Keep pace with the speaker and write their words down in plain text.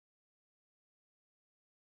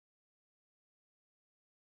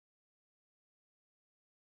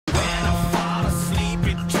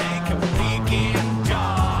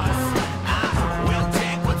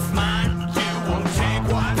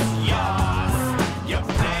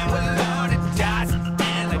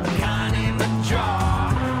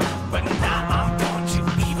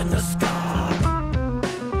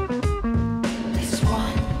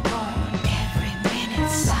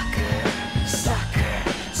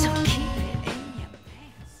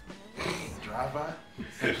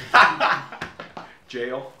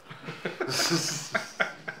jail.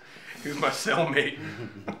 He was my cellmate.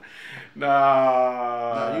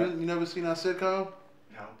 Nah. You never seen our sitcom?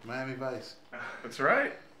 No. Miami Vice. That's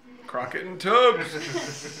right. Crockett and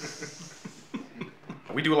Tubbs.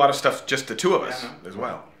 We do a lot of stuff, just the two of us as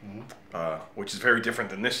well, which is very different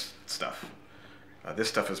than this stuff. This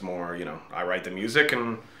stuff is more, you know, I write the music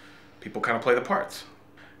and people kind of play the parts.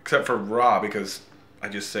 Except for Rob, because I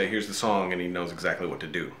just say, here's the song, and he knows exactly what to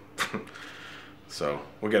do. So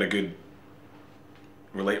we got a good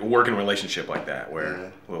working relationship like that,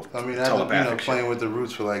 where we'll telepathic playing with the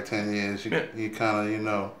Roots for like 10 years, you kind of, you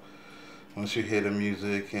know, once you hear the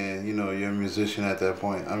music and, you know, you're a musician at that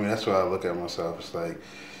point. I mean, that's why I look at myself. It's like,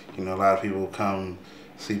 you know, a lot of people come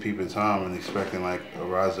see Peeping Tom and expecting like a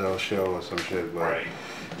Rozelle show or some shit, but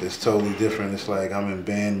it's totally different. It's like I'm in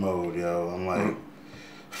band mode, yo. I'm like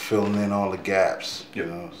filling in all the gaps, you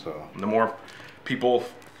know. So the more people,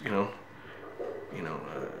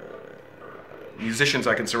 musicians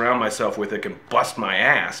I can surround myself with that can bust my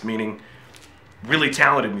ass, meaning really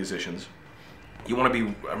talented musicians. You want to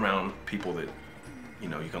be around people that, you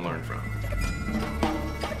know, you can learn from.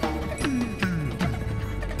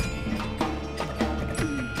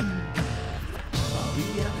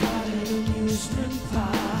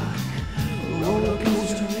 Roller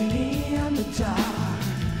coaster in the dark.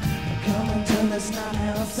 Come and turn this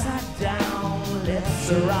night upside down.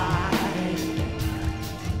 Let's ride.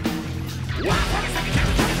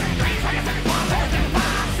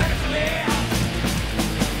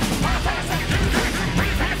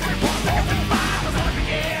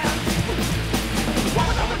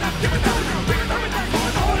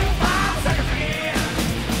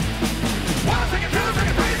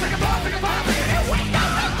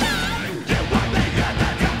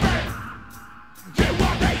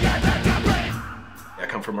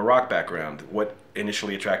 From a rock background. What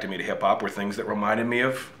initially attracted me to hip-hop were things that reminded me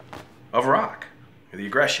of rock. The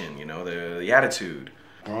aggression, you know, the attitude.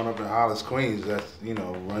 Growing up in Hollis, Queens, that's, you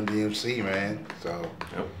know, Run DMC, man. So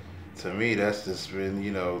to me, that's just been,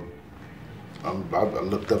 you know, I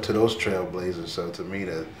looked up to those trailblazers. So to me,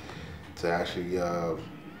 to actually to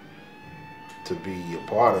be a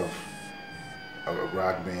part of a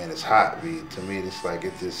rock band is hot. To me, it's like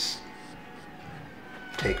it just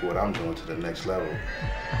take what I'm doing to the next level.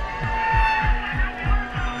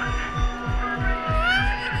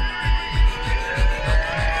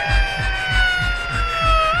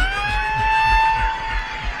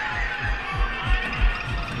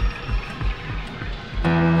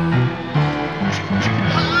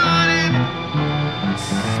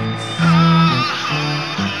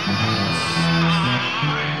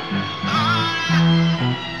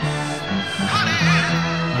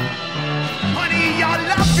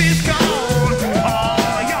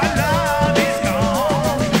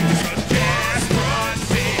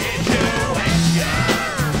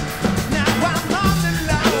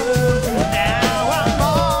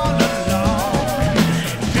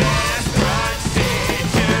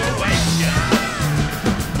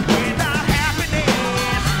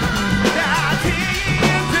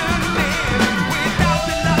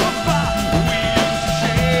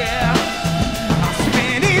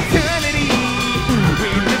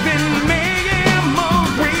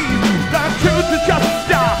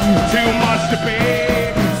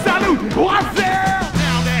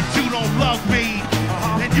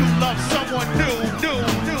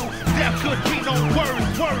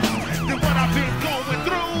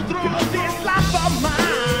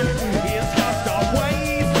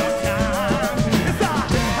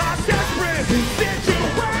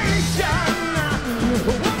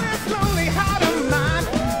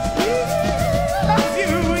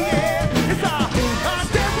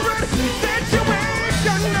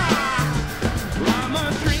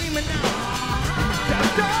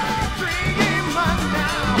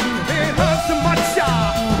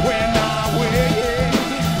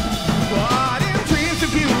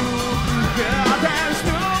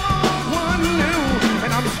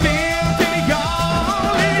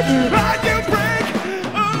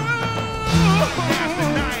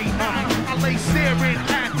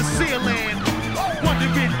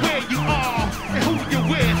 Wondering where you are and who you're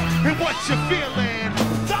with and what you're feeling.